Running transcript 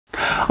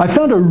I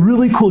found a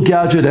really cool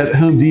gadget at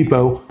Home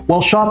Depot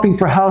while shopping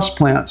for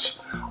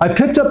houseplants. I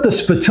picked up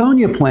this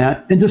Fittonia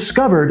plant and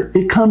discovered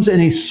it comes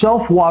in a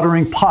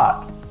self-watering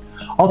pot.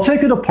 I'll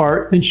take it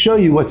apart and show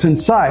you what's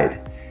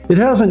inside. It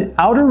has an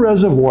outer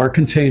reservoir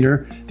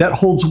container that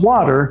holds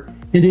water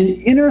and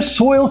an inner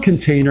soil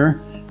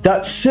container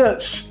that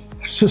sits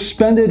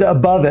suspended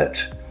above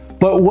it.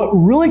 But what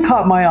really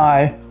caught my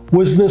eye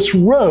was this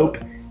rope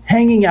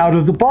hanging out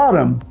of the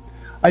bottom.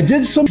 I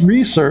did some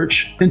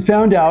research and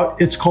found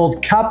out it's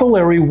called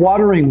capillary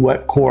watering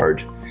wick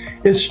cord.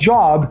 Its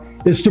job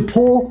is to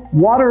pull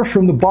water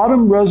from the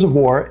bottom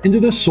reservoir into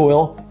the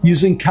soil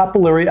using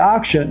capillary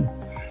action.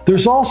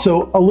 There's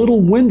also a little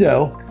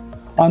window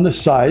on the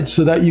side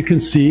so that you can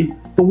see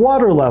the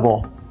water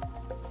level.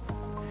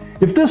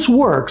 If this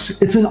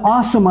works, it's an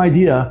awesome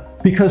idea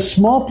because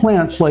small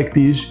plants like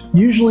these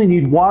usually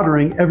need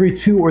watering every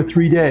 2 or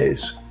 3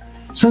 days.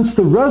 Since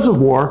the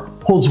reservoir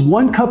holds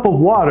 1 cup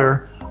of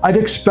water, I'd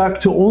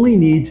expect to only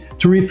need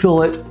to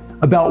refill it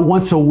about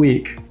once a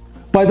week.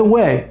 By the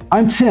way,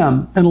 I'm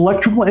Tim, an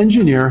electrical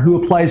engineer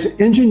who applies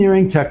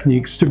engineering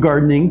techniques to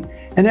gardening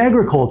and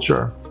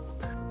agriculture.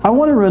 I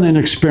want to run an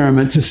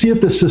experiment to see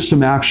if the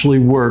system actually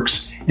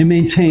works and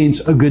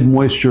maintains a good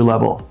moisture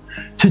level.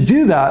 To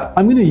do that,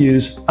 I'm going to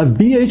use a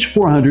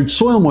VH400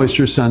 soil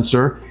moisture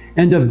sensor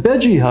and a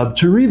VegeHub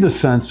to read the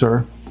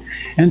sensor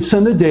and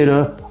send the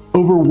data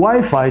over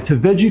Wi-Fi to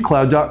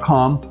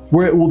vegecloud.com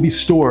where it will be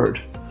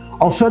stored.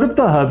 I'll set up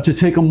the hub to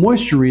take a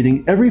moisture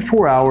reading every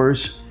 4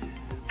 hours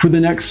for the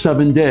next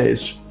 7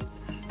 days.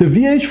 The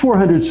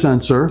VH400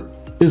 sensor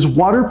is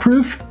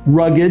waterproof,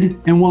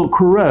 rugged, and won't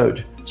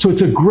corrode, so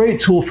it's a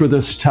great tool for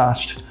this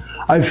test.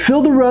 I've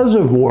filled the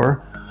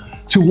reservoir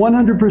to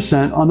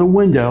 100% on the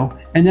window,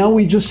 and now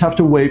we just have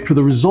to wait for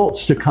the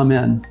results to come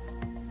in.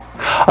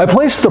 I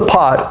placed the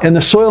pot and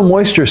the soil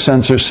moisture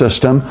sensor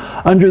system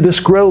under this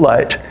grow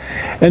light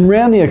and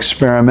ran the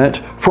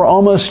experiment for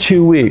almost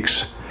 2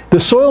 weeks. The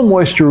soil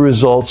moisture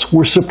results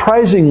were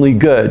surprisingly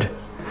good.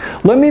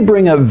 Let me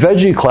bring up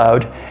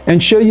VegeCloud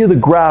and show you the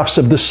graphs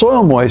of the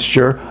soil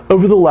moisture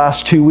over the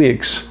last 2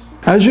 weeks.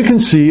 As you can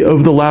see,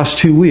 over the last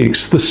 2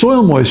 weeks, the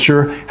soil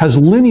moisture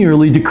has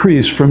linearly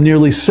decreased from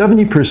nearly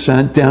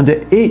 70% down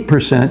to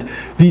 8%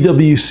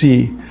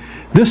 VWC.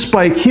 This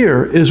spike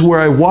here is where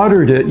I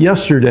watered it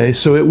yesterday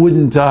so it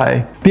wouldn't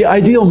die. The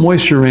ideal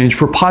moisture range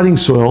for potting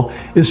soil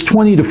is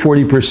 20 to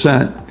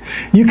 40%.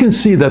 You can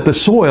see that the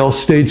soil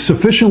stayed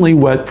sufficiently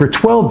wet for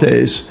 12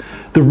 days.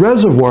 The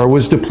reservoir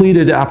was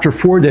depleted after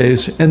 4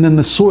 days, and then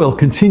the soil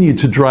continued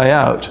to dry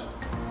out.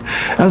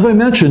 As I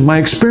mentioned, my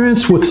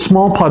experience with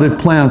small potted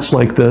plants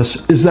like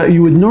this is that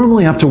you would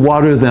normally have to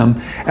water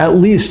them at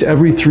least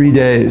every 3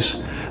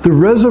 days. The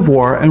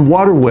reservoir and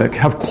water wick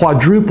have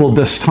quadrupled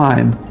this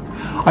time.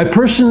 I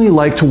personally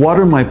like to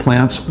water my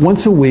plants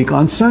once a week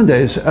on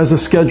Sundays as a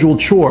scheduled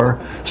chore,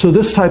 so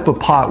this type of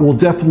pot will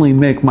definitely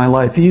make my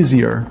life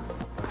easier.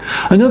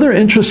 Another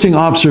interesting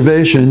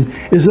observation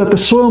is that the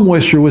soil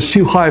moisture was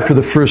too high for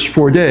the first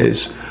 4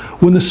 days.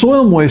 When the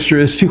soil moisture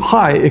is too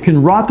high, it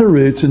can rot the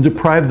roots and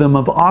deprive them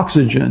of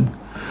oxygen.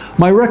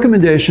 My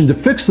recommendation to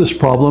fix this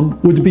problem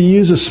would be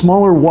use a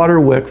smaller water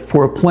wick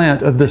for a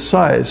plant of this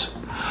size.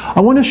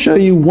 I want to show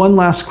you one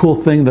last cool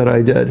thing that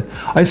I did.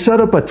 I set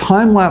up a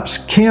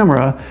time-lapse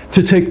camera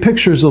to take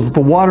pictures of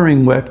the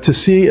watering wick to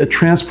see it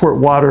transport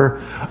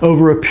water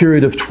over a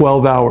period of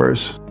 12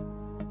 hours.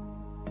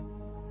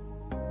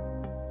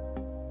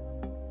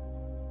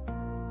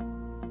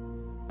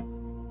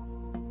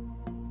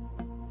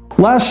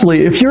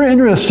 Lastly, if you're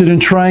interested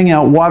in trying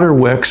out water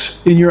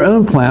wicks in your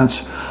own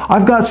plants,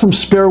 I've got some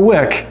spare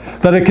wick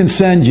that I can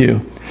send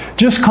you.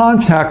 Just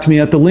contact me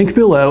at the link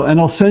below and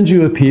I'll send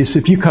you a piece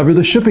if you cover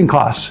the shipping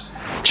costs.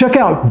 Check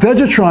out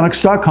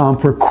vegetronics.com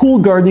for cool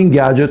gardening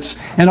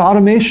gadgets and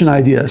automation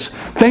ideas.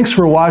 Thanks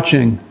for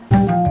watching.